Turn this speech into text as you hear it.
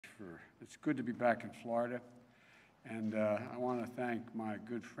it's good to be back in Florida. And I want to thank my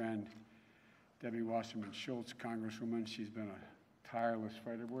good friend, Debbie Wasserman Schultz, Congresswoman. She's been a tireless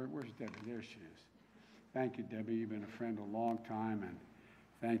fighter. Where's Debbie? There she is. Thank you, Debbie. You've been a friend a long time, and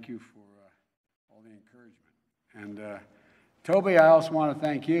thank you for all the encouragement. And Toby, I also want to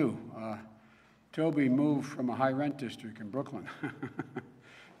thank you. Toby moved from a high rent district in Brooklyn.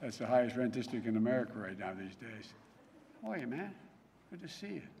 That's the highest rent district in America right now these days. How are you, man? Good to see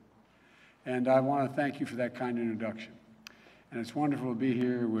you. And I want to thank you for that kind introduction. And it's wonderful to be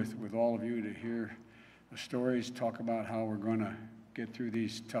here with all of you to hear the stories, talk about how we're going to get through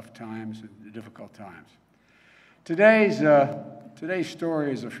these tough times and difficult times. Today's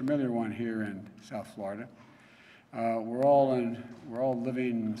story is a familiar one here in South Florida. We're all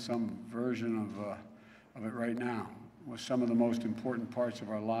living some version of it right now, with some of the most important parts of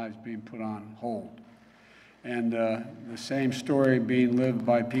our lives being put on hold. And the same story being lived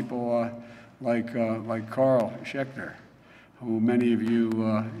by people like Carl Schechter, who many of you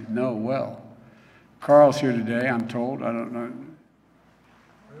know well. Carl's here today, I'm told. I don't know.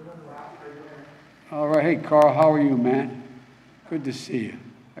 All right, hey Carl, how are you, man? Good to see you.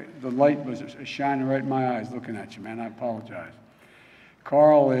 The light was shining right in my eyes looking at you, man. I apologize.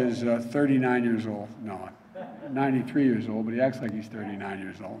 Carl is 39 years old. No, 93 years old, but he acts like he's 39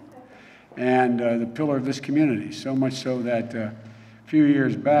 years old. And the pillar of this community, so much so that a few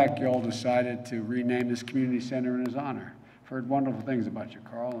years back, you all decided to rename this community center in his honor. I've heard wonderful things about you,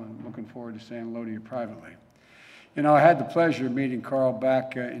 Carl, and I'm looking forward to saying hello to you privately. You know, I had the pleasure of meeting Carl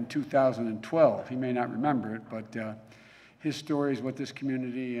back in 2012. He may not remember it, but his story is what this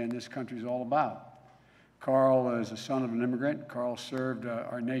community and this country is all about. Carl is a son of an immigrant. Carl served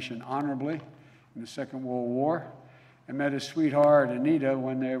our nation honorably in the Second World War and met his sweetheart, Anita,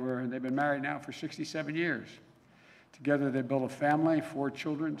 when they've been married now for 67 years. Together they built a family, 4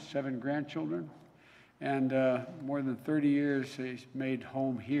 children, 7 grandchildren, and more than 30 years he's made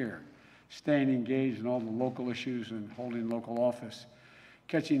home here, staying engaged in all the local issues and holding local office,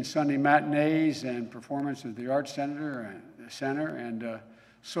 catching Sunday matinees and performances at the Arts Center and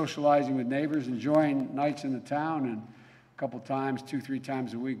socializing with neighbors, enjoying nights in the town, and a couple times, 2-3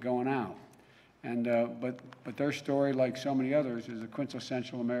 times a week going out. And but their story, like so many others, is a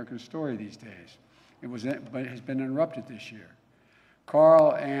quintessential American story these days. But it has been interrupted this year.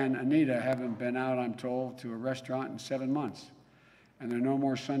 Carl and Anita haven't been out, I'm told, to a restaurant in 7 months. And there are no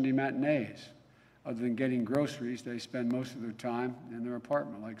more Sunday matinees. Other than getting groceries, they spend most of their time in their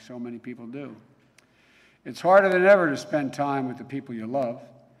apartment, like so many people do. It's harder than ever to spend time with the people you love,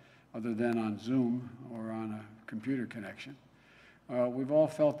 other than on Zoom or on a computer connection. We've all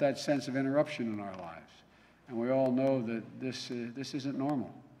felt that sense of interruption in our lives. And we all know that this isn't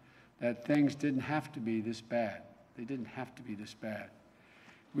normal, that things didn't have to be this bad. They didn't have to be this bad.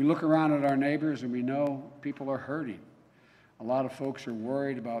 We look around at our neighbors and we know people are hurting. A lot of folks are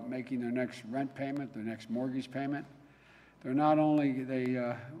worried about making their next rent payment, their next mortgage payment. They're not only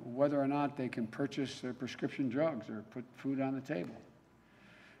whether or not they can purchase their prescription drugs or put food on the table.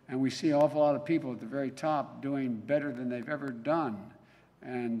 And we see an awful lot of people at the very top doing better than they've ever done.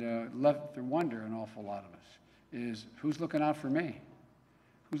 And left to wonder, an awful lot of us, is who's looking out for me?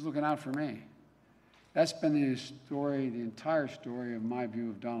 Who's looking out for me? That's been the story, the entire story of my view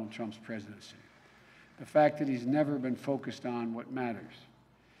of Donald Trump's presidency. The fact that he's never been focused on what matters.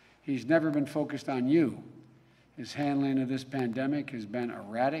 He's never been focused on you. His handling of this pandemic has been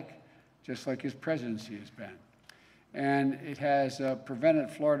erratic, just like his presidency has been. And it has prevented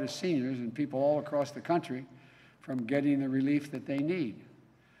Florida seniors and people all across the country from getting the relief that they need.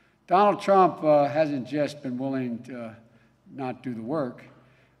 Donald Trump hasn't just been willing to not do the work.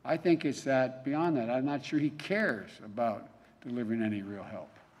 I think it's that, beyond that, I'm not sure he cares about delivering any real help.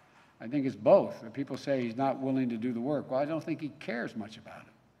 I think it's both. People say he's not willing to do the work. Well, I don't think he cares much about it.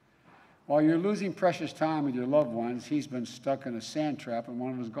 While you're losing precious time with your loved ones, he's been stuck in a sand trap on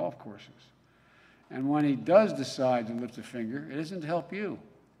one of his golf courses. And when he does decide to lift a finger, it isn't to help you.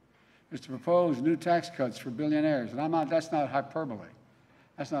 It's to propose new tax cuts for billionaires. And that's not hyperbole.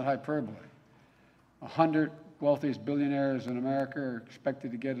 That's not hyperbole. 100 wealthiest billionaires in America are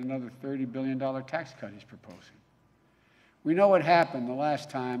expected to get another $30 billion tax cut he's proposing. We know what happened the last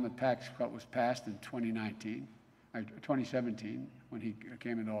time a tax cut was passed in 2017, when he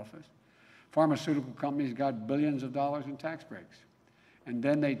came into office. Pharmaceutical companies got billions of dollars in tax breaks. And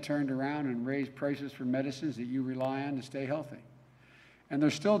then they turned around and raised prices for medicines that you rely on to stay healthy. And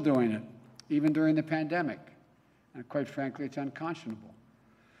they're still doing it, even during the pandemic. And quite frankly, it's unconscionable.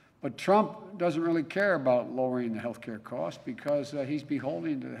 But Trump doesn't really care about lowering the health care costs because he's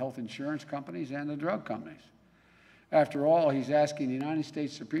beholden to the health insurance companies and the drug companies. After all, he's asking the United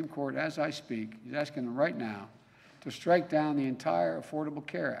States Supreme Court, as I speak, he's asking them right now to strike down the entire Affordable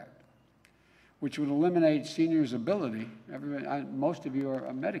Care Act, which would eliminate seniors' ability. Most of you are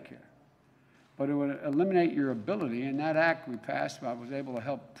on Medicare, but it would eliminate your ability, and that act we passed, I was able to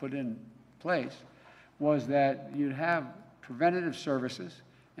help put in place, was that you'd have preventative services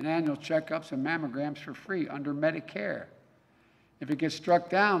and annual checkups and mammograms for free under Medicare. If it gets struck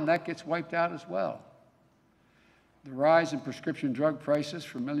down, that gets wiped out as well. The rise in prescription drug prices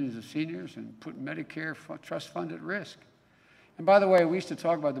for millions of seniors and put Medicare trust fund at risk. And by the way, we used to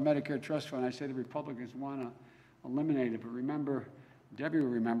talk about the Medicare trust fund. I say the Republicans want to eliminate it, but remember, Debbie will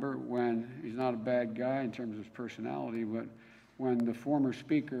remember when, he's not a bad guy in terms of his personality, but when the former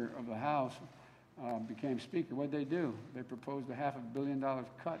Speaker of the House became Speaker, what did they do? They proposed a $500 million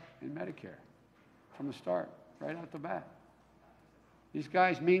cut in Medicare from the start, right out the bat. These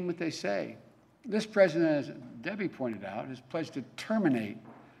guys mean what they say. This president, as Debbie pointed out, has pledged to terminate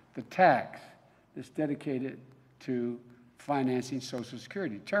the tax that's dedicated to financing Social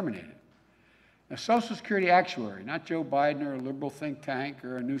Security. Terminate it. A Social Security actuary, not Joe Biden or a liberal think tank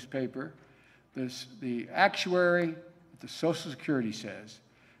or a newspaper, the actuary at the Social Security says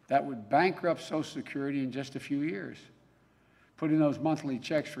that would bankrupt Social Security in just a few years, putting those monthly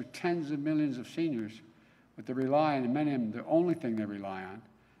checks for tens of millions of seniors, what they rely on, and many of them, the only thing they rely on,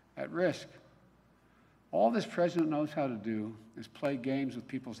 at risk. All this president knows how to do is play games with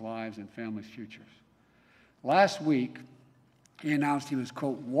people's lives and families' futures. Last week, he announced he was,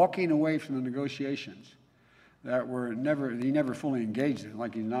 quote, walking away from the negotiations that he never fully engaged in,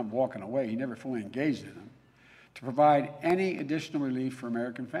 like he's not walking away, he never fully engaged in them, to provide any additional relief for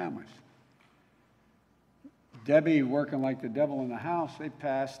American families. Debbie, working like the devil in the House, they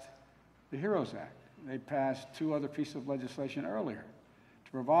passed the HEROES Act. They passed 2 other pieces of legislation earlier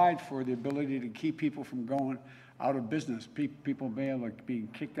to provide for the ability to keep people from going out of business, people being able to be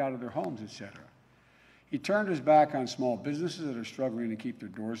kicked out of their homes, et cetera. He turned his back on small businesses that are struggling to keep their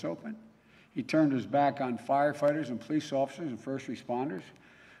doors open. He turned his back on firefighters and police officers and first responders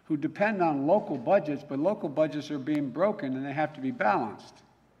who depend on local budgets, but local budgets are being broken and they have to be balanced.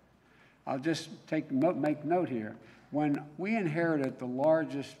 I'll just make note here. When we inherited the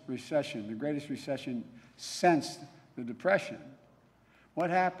largest recession, the greatest recession since the Depression, what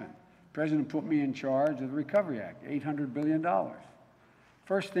happened? The president put me in charge of the Recovery Act, $800 billion.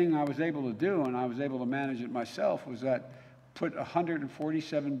 First thing I was able to do, and I was able to manage it myself, was that put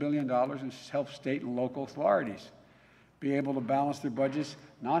 $147 billion and help state and local authorities be able to balance their budgets,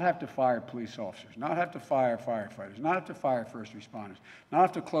 not have to fire police officers, not have to fire firefighters, not have to fire first responders, not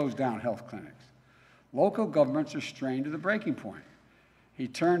have to close down health clinics. Local governments are strained to the breaking point. He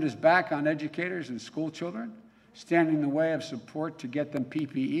turned his back on educators and school children, standing in the way of support to get them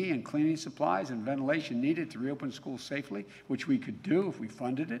PPE and cleaning supplies and ventilation needed to reopen schools safely, which we could do if we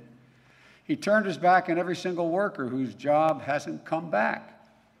funded it. He turned his back on every single worker whose job hasn't come back.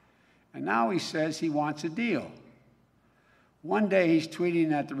 And now he says he wants a deal. One day he's tweeting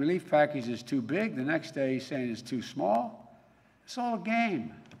that the relief package is too big. The next day he's saying it's too small. It's all a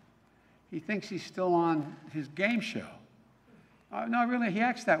game. He thinks he's still on his game show. No, really, he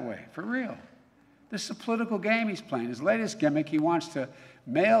acts that way, for real. This is a political game he's playing. His latest gimmick, he wants to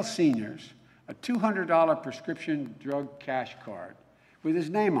mail seniors a $200 prescription drug cash card with his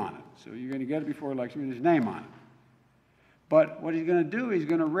name on it. So you're going to get it before election with his name on it. But what he's going to do, he's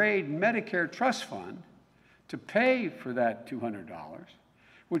going to raid Medicare trust fund to pay for that $200,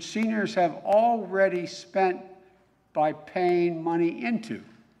 which seniors have already spent by paying money into.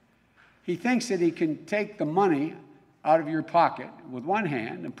 He thinks that he can take the money out of your pocket with one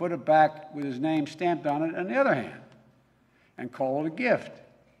hand and put it back with his name stamped on it on the other hand and call it a gift.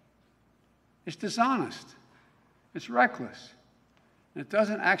 It's dishonest. It's reckless. And it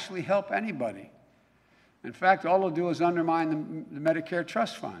doesn't actually help anybody. In fact, all it'll do is undermine the Medicare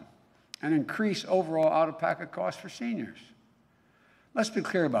trust fund and increase overall out-of-pocket costs for seniors. Let's be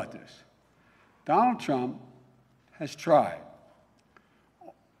clear about this. Donald Trump has tried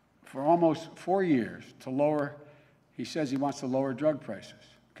for almost 4 years to lower, he says he wants to lower drug prices,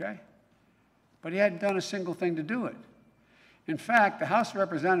 okay? But he hadn't done a single thing to do it. In fact, the House of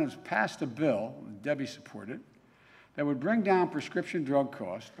Representatives passed a bill, Debbie supported, that would bring down prescription drug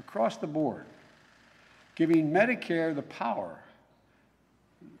costs across the board, giving Medicare the power,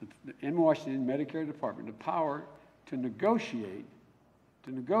 in Washington, Medicare Department, the power to negotiate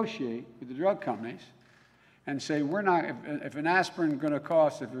with the drug companies and say, we're not, if an aspirin is going to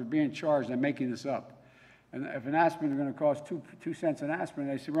cost, if they're being charged, I'm making this up, and if an aspirin is going to cost 2 cents an aspirin,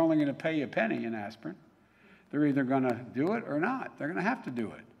 they say, we're only going to pay you a penny an aspirin. They're either going to do it or not. They're going to have to do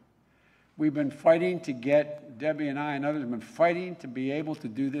it. We've been fighting to get, Debbie and I and others have been fighting to be able to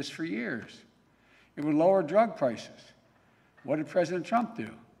do this for years. It would lower drug prices. What did President Trump do?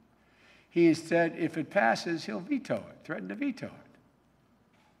 He said if it passes, he'll veto it, threaten to veto it.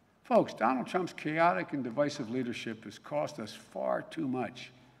 Folks, Donald Trump's chaotic and divisive leadership has cost us far too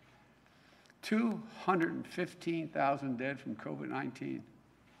much. 215,000 dead from COVID-19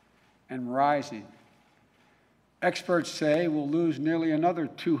 and rising. Experts say we'll lose nearly another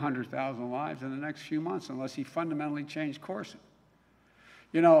 200,000 lives in the next few months unless he fundamentally changed course.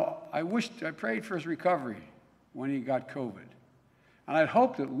 You know, I prayed for his recovery when he got COVID. And I'd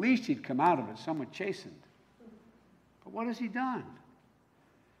hoped at least he'd come out of it somewhat chastened. But what has he done?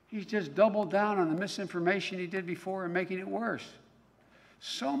 He's just doubled down on the misinformation he did before and making it worse.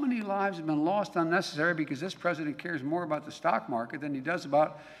 So many lives have been lost unnecessarily because this president cares more about the stock market than he does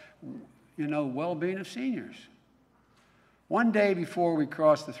about, well-being of seniors. One day before we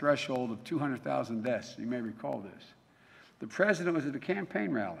crossed the threshold of 200,000 deaths, you may recall this, the president was at a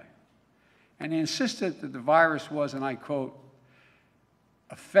campaign rally, and he insisted that the virus was, and I quote,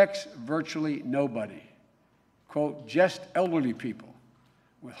 affects virtually nobody, quote, just elderly people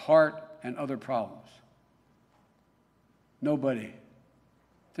with heart and other problems. Nobody.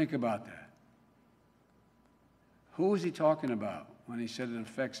 Think about that. Who was he talking about when he said it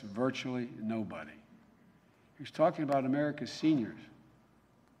affects virtually nobody? He was talking about America's seniors.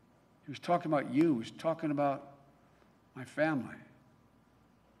 He was talking about you. He was talking about my family.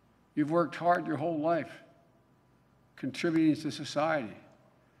 You've worked hard your whole life, contributing to society,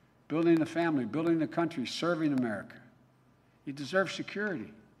 building the family, building the country, serving America. You deserve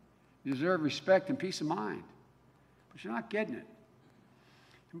security. You deserve respect and peace of mind. But you're not getting it.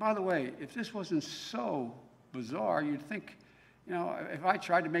 And by the way, if this wasn't so bizarre, you'd think, if I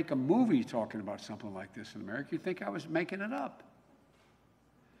tried to make a movie talking about something like this in America, you'd think I was making it up.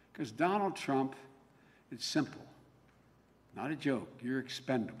 Because Donald Trump, it's simple. Not a joke. You're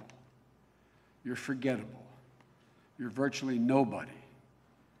expendable. You're forgettable. You're virtually nobody.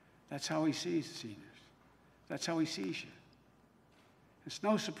 That's how he sees the seniors. That's how he sees you. It's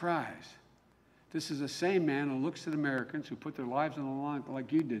no surprise. This is the same man who looks at Americans who put their lives on the line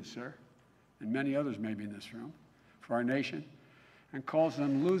like you did, sir, and many others maybe in this room, for our nation, and calls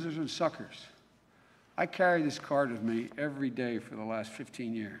them losers and suckers. I carry this card with me every day for the last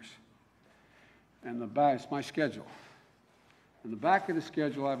 15 years. And the back, it's my schedule. In the back of the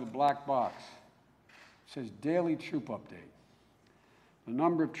schedule, I have a black box. It says Daily Troop Update. The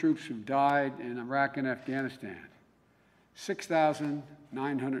number of troops who've died in Iraq and Afghanistan,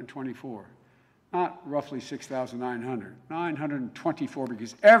 6,924. Not roughly 6,900, 924,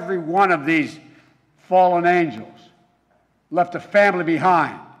 because every one of these fallen angels left a family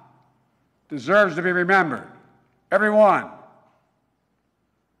behind, deserves to be remembered. Every one.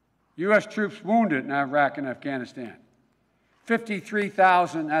 U.S. troops wounded in Iraq and Afghanistan.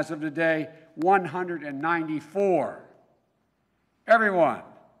 53,000 as of today, 194. Everyone.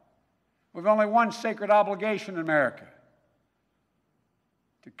 We've only one sacred obligation in America: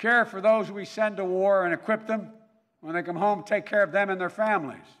 to care for those we send to war and equip them. When they come home, take care of them and their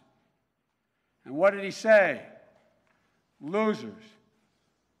families. And what did he say? Losers.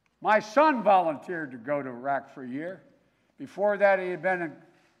 My son volunteered to go to Iraq for a year. Before that, he had been in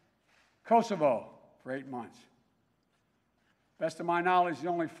Kosovo for 8 months. Best of my knowledge, the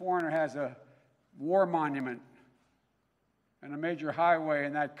only foreigner has a war monument and a major highway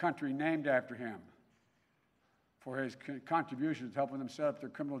in that country named after him for his contributions to helping them set up their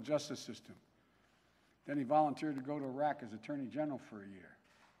criminal justice system. Then he volunteered to go to Iraq as Attorney General for a year.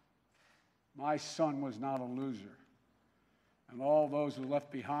 My son was not a loser. And all those who left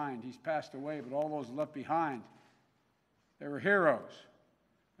behind, he's passed away, but all those left behind, they were heroes.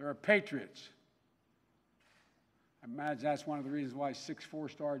 They were patriots. I imagine that's one of the reasons why 6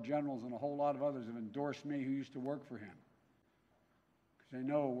 4-star generals and a whole lot of others have endorsed me who used to work for him. Because they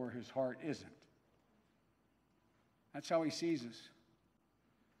know where his heart isn't. That's how he sees us.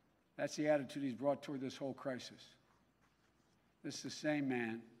 That's the attitude he's brought toward this whole crisis. This is the same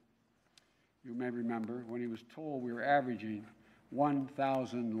man, you may remember, when he was told we were averaging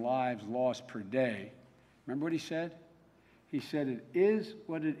 1,000 lives lost per day. Remember what he said? He said, "It is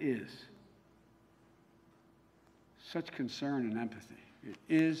what it is." Such concern and empathy. It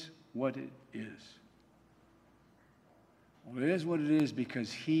is what it is. Well, it is what it is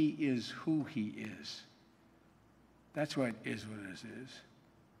because he is who he is. That's what is what it is.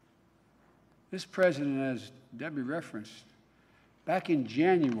 This president, as Debbie referenced, back in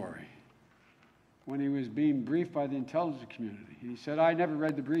January, when he was being briefed by the intelligence community, he said, "I never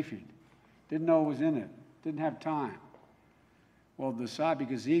read the briefing, didn't know it was in it, didn't have time." Well, decide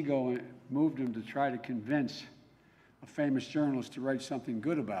because ego moved him to try to convince a famous journalist to write something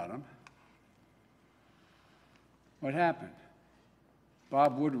good about him. What happened?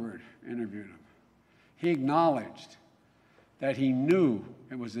 Bob Woodward interviewed him. He acknowledged that he knew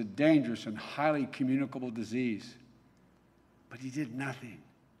it was a dangerous and highly communicable disease, but he did nothing.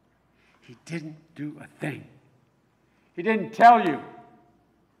 He didn't do a thing. He didn't tell you.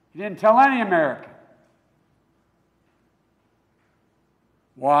 He didn't tell any American.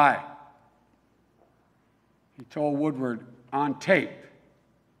 Why? He told Woodward on tape,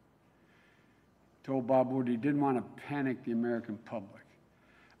 told Bob Woodward he didn't want to panic the American public.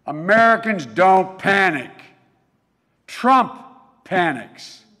 Americans don't panic. Trump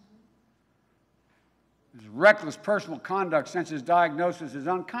panics. His reckless personal conduct since his diagnosis is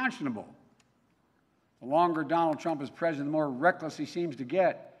unconscionable. The longer Donald Trump is president, the more reckless he seems to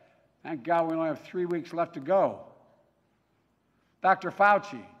get. Thank God we only have 3 weeks left to go. Dr.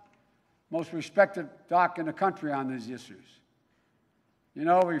 Fauci, most respected doc in the country on these issues,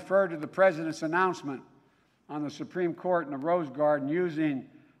 referred to the president's announcement on the Supreme Court in the Rose Garden using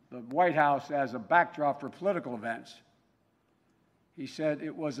the White House as a backdrop for political events. He said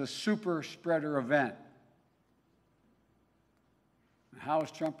it was a super spreader event. And how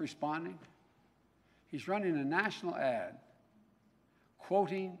is Trump responding? He's running a national ad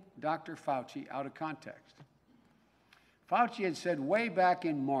quoting Dr. Fauci out of context. Fauci had said way back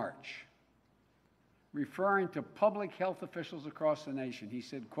in March, referring to public health officials across the nation, he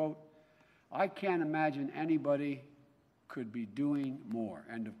said, quote, "I can't imagine anybody could be doing more,"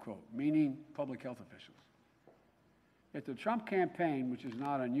 end of quote, meaning public health officials. Yet the Trump campaign, which is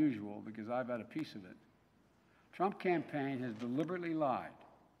not unusual because I've had a piece of it, Trump campaign has deliberately lied.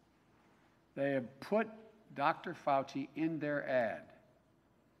 They have put Dr. Fauci in their ad,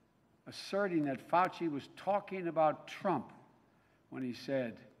 asserting that Fauci was talking about Trump when he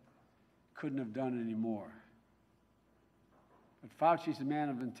said couldn't have done any more. But Fauci's a man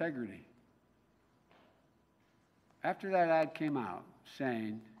of integrity. After that ad came out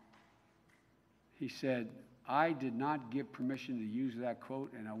saying, he said, "I did not give permission to use that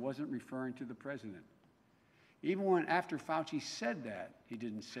quote, and I wasn't referring to the president." Even when, after Fauci said that, he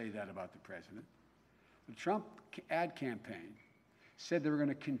didn't say that about the president. The Trump ad campaign said they were going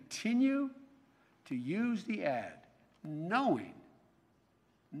to continue to use the ad, knowing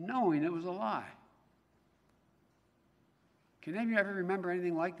it was a lie. Can any of you ever remember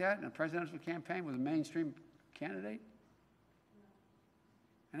anything like that in a presidential campaign with a mainstream candidate?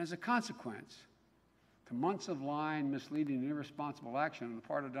 And as a consequence, to months of lying, misleading, and irresponsible action on the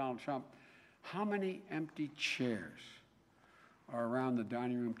part of Donald Trump, how many empty chairs are around the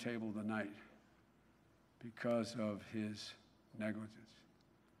dining room table tonight because of his negligence?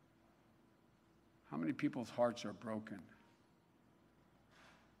 How many people's hearts are broken?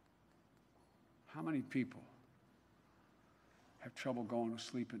 How many people have trouble going to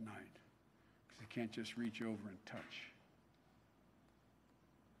sleep at night because they can't just reach over and touch?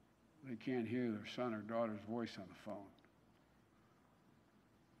 They can't hear their son or daughter's voice on the phone.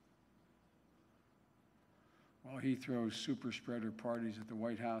 While he throws super spreader parties at the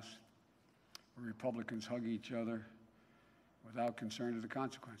White House where Republicans hug each other without concern to the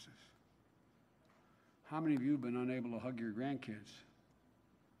consequences. How many of you have been unable to hug your grandkids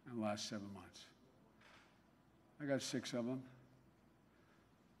in the last 7 months? I got 6 of them.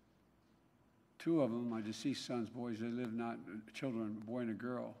 2 of them, my deceased son's boys, they live not, children, a boy and a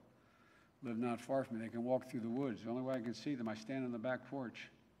girl, live not far from me. They can walk through the woods. The only way I can see them, I stand on the back porch,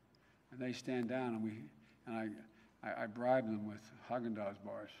 and they stand down, and I bribe them with Haagen-Dazs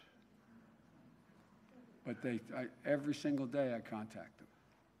bars. But every single day I contact them.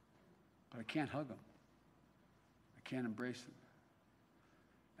 But I can't hug them. I can't embrace them.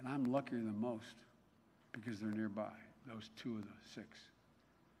 And I'm luckier than most because they're nearby, those 2 of the 6.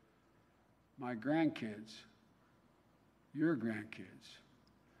 My grandkids, your grandkids,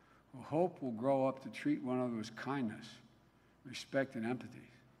 who hope will grow up to treat one another with kindness, respect, and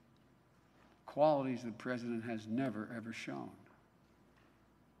empathy. Qualities the president has never, ever shown.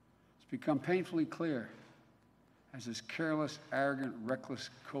 It's become painfully clear as this careless, arrogant, reckless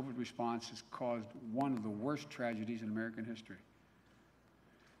COVID response has caused one of the worst tragedies in American history.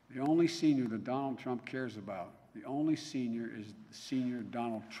 The only senior that Donald Trump cares about, the only senior is senior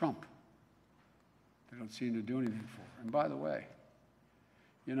Donald Trump. They don't seem to do anything for. And by the way,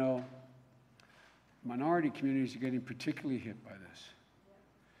 minority communities are getting particularly hit by this.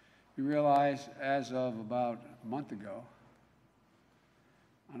 You realize as of about a month ago,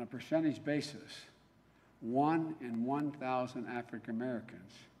 on a percentage basis, 1 in 1,000 African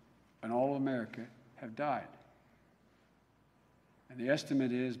Americans in all of America have died. And the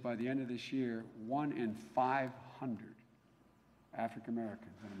estimate is by the end of this year, 1 in 500 African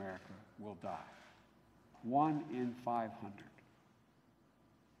Americans in America will die. 1 in 500.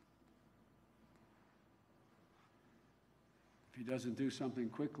 If he doesn't do something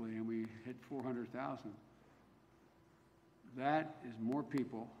quickly and we hit 400,000, that is more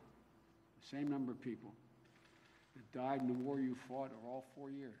people, the same number of people, that died in the war you fought over all 4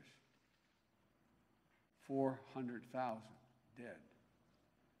 years. 400,000 dead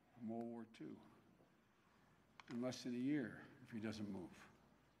in World War II in less than a year if he doesn't move.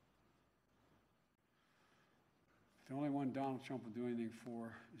 The only one Donald Trump will do anything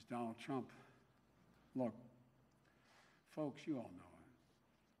for is Donald Trump. Look, folks, you all know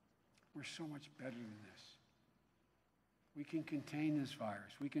it. We're so much better than this. We can contain this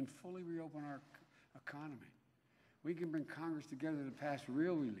virus. We can fully reopen our economy. We can bring Congress together to pass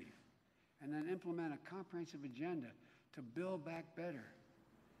real relief and then implement a comprehensive agenda to build back better.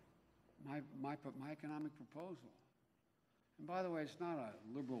 My economic proposal. And by the way, it's not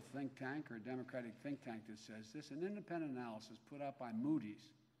a liberal think tank or a Democratic think tank that says this. An independent analysis put out by Moody's,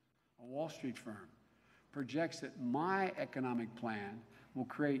 a Wall Street firm, projects that my economic plan will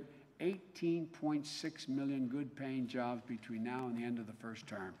create 18.6 million good-paying jobs between now and the end of the first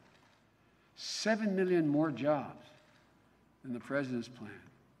term. 7 million more jobs than the president's plan,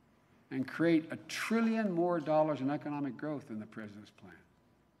 and create $1 trillion more in economic growth than the president's plan.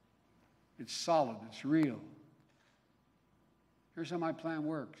 It's solid, it's real. Here's how my plan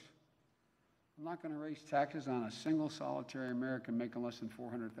works. I'm not going to raise taxes on a single solitary American making less than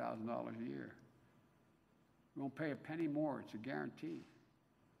 $400,000 a year. We won't pay a penny more, it's a guarantee.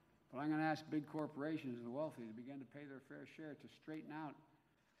 But I'm going to ask big corporations and the wealthy to begin to pay their fair share to straighten out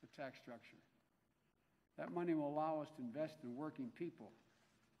the tax structure. That money will allow us to invest in working people.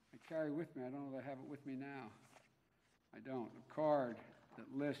 I carry with me, I don't know if I have it with me now. I don't. A card that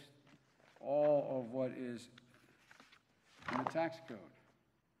lists all of what is in the tax code.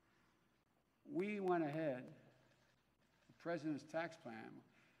 We went ahead, the president's tax plan,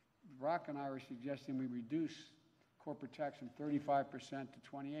 Barack and I were suggesting we reduce corporate tax from 35% to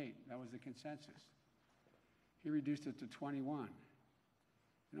 28%. That was the consensus. He reduced it to 21%.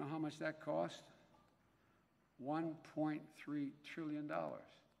 You know how much that cost? $1.3 trillion.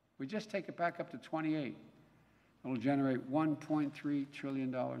 We just take it back up to 28%. It'll generate $1.3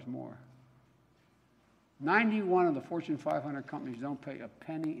 trillion more. 91 of the Fortune 500 companies don't pay a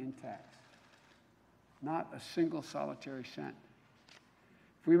penny in tax. Not a single solitary cent.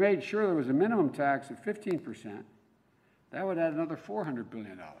 If we made sure there was a minimum tax of 15%, that would add another $400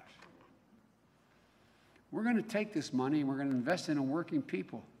 billion. We're going to take this money and we're going to invest it in working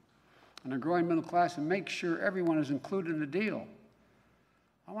people and a growing middle class and make sure everyone is included in the deal.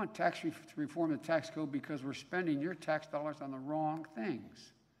 I want tax to reform the tax code because we're spending your tax dollars on the wrong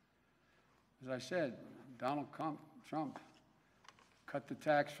things. As I said, Donald Trump cut the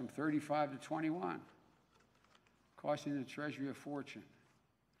tax from 35 to 21, costing the Treasury a fortune.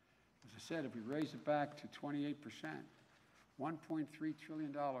 As I said, if we raise it back to 28%, $1.3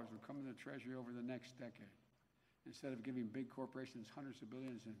 trillion will come to the Treasury over the next decade. Instead of giving big corporations hundreds of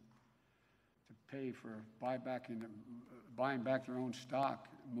billions to pay for buying back their own stock,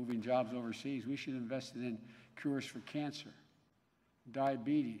 moving jobs overseas, we should invest it in cures for cancer,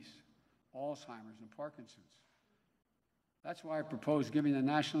 diabetes, Alzheimer's, and Parkinson's. That's why I propose giving the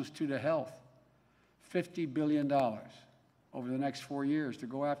National Institute of Health $50 billion over the next 4 years to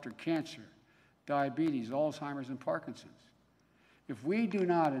go after cancer, diabetes, Alzheimer's, and Parkinson's. If we do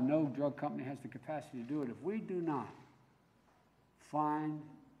not, and no drug company has the capacity to do it, if we do not find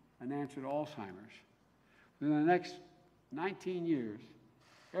an answer to Alzheimer's, within the next 19 years,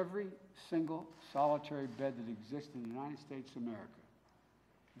 every single solitary bed that exists in the United States of America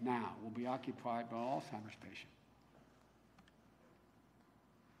now will be occupied by an Alzheimer's patient.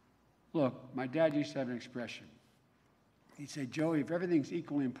 Look, my dad used to have an expression. He'd say, Joey, if everything's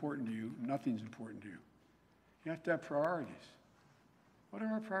equally important to you, nothing's important to you. You have to have priorities. What are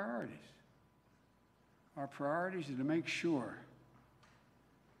our priorities? Our priorities are to make sure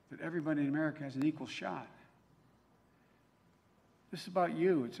that everybody in America has an equal shot. This is about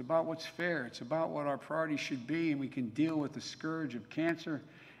you. It's about what's fair. It's about what our priorities should be, and we can deal with the scourge of cancer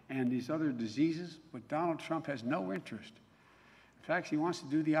and these other diseases, but Donald Trump has no interest. In fact, he wants to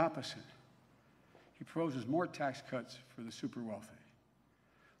do the opposite. He proposes more tax cuts for the super wealthy.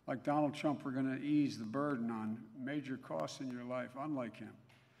 Like Donald Trump, we're going to ease the burden on major costs in your life, unlike him,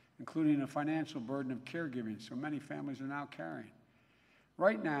 including a financial burden of caregiving so many families are now carrying.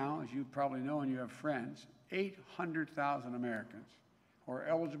 Right now, as you probably know and you have friends, 800,000 Americans who are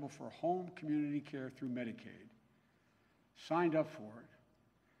eligible for home community care through Medicaid signed up for it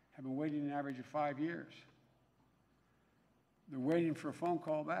have been waiting an average of 5 years. They're waiting for a phone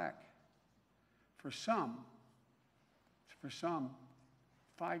call back. For some,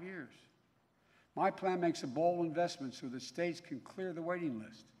 5 years. My plan makes a bold investment so that states can clear the waiting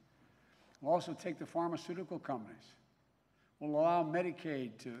list. We'll also take the pharmaceutical companies. We'll allow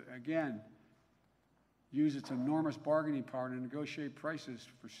Medicaid to, again, use its enormous bargaining power to negotiate prices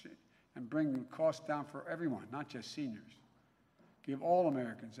and bring the cost down for everyone, not just seniors. Give all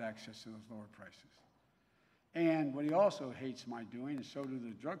Americans access to those lower prices. And what he also hates my doing, and so do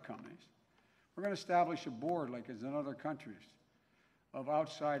the drug companies, we're going to establish a board, like is in other countries, of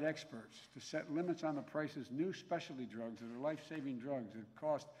outside experts to set limits on the prices of new specialty drugs that are life-saving drugs that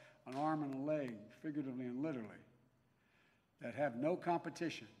cost an arm and a leg, figuratively and literally, that have no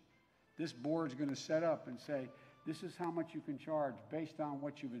competition. This board's going to set up and say, this is how much you can charge based on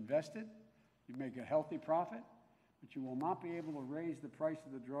what you've invested. You make a healthy profit, but you will not be able to raise the price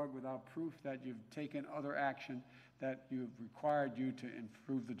of the drug without proof that you've taken other action that you've required you to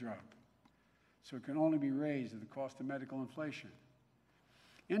improve the drug. So it can only be raised at the cost of medical inflation.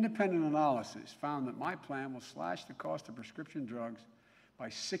 Independent analysis found that my plan will slash the cost of prescription drugs by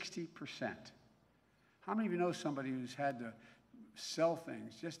 60%. How many of you know somebody who's had to sell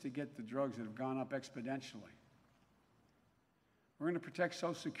things just to get the drugs that have gone up exponentially? We're going to protect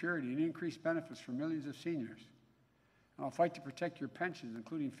Social Security and increase benefits for millions of seniors. And I'll fight to protect your pensions,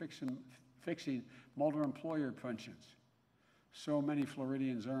 including fixing multi-employer pensions so many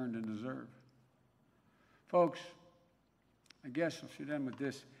Floridians earned and deserve. Folks, I guess I should end with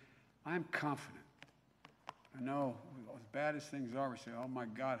this. I'm confident. I know as bad as things are, we say, oh my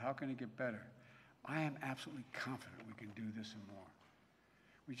God, how can it get better? I am absolutely confident we can do this and more.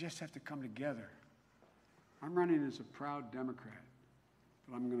 We just have to come together. I'm running as a proud Democrat,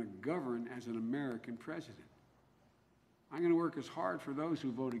 but I'm going to govern as an American president. I'm going to work as hard for those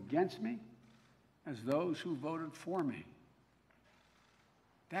who vote against me as those who voted for me.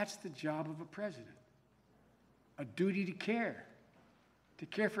 That's the job of a president. A duty to care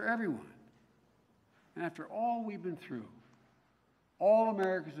for everyone. And after all we've been through, all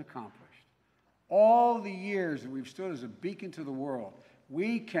America's accomplished, all the years that we've stood as a beacon to the world,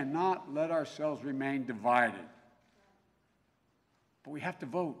 we cannot let ourselves remain divided. But we have to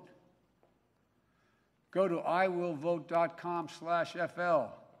vote. Go to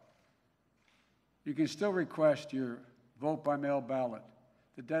iwillvote.com/FL. You can still request your vote by mail ballot.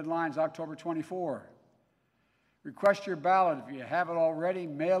 The deadline's October 24. Request your ballot. If you have it already,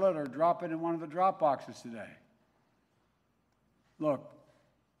 mail it or drop it in one of the drop boxes today. Look,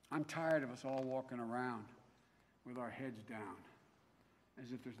 I'm tired of us all walking around with our heads down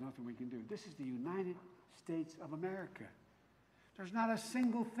as if there's nothing we can do. This is the United States of America. There's not a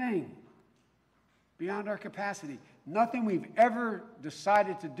single thing beyond our capacity. Nothing we've ever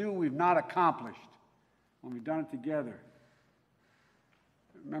decided to do we've not accomplished when we've done it together.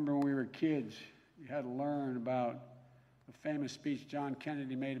 Remember when we were kids, you had to learn about the famous speech John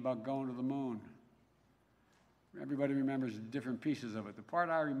Kennedy made about going to the moon. Everybody remembers different pieces of it. The part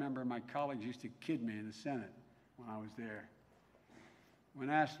I remember, my colleagues used to kid me in the Senate when I was there. When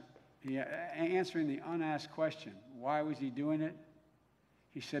answering the unasked question, why was he doing it?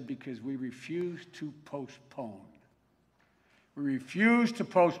 He said, because we refuse to postpone. We refuse to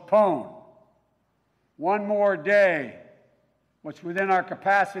postpone one more day what's within our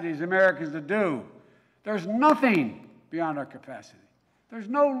capacity as Americans to do. There's nothing beyond our capacity. There's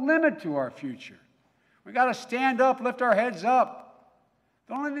no limit to our future. We got to stand up, lift our heads up.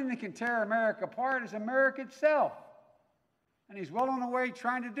 The only thing that can tear America apart is America itself. And he's well on the way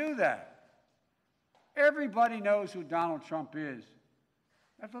trying to do that. Everybody knows who Donald Trump is.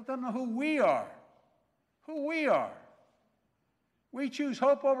 Let's let them know who we are. Who we are. We choose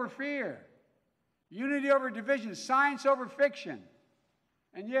hope over fear, unity over division, science over fiction,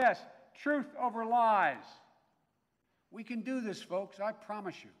 and yes, truth over lies. We can do this, folks, I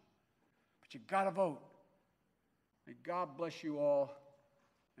promise you. But you got to vote. May God bless you all,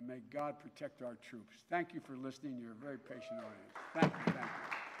 and may God protect our troops. Thank you for listening. You're a very patient audience. Thank you, thank you.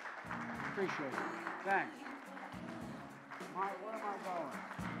 Appreciate it. Thanks. Where am I going?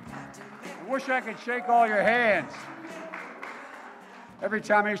 I wish I could shake all your hands. Every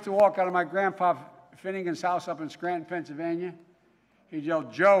time I used to walk out of my grandpa Finnegan's house up in Scranton, Pennsylvania, he'd yell,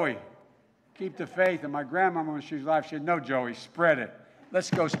 Joey, keep the faith. And my grandmama, when she was alive, she said, no, Joey, spread it. Let's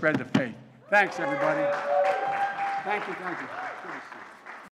go spread the faith. Thanks, everybody. Thank you, thank you.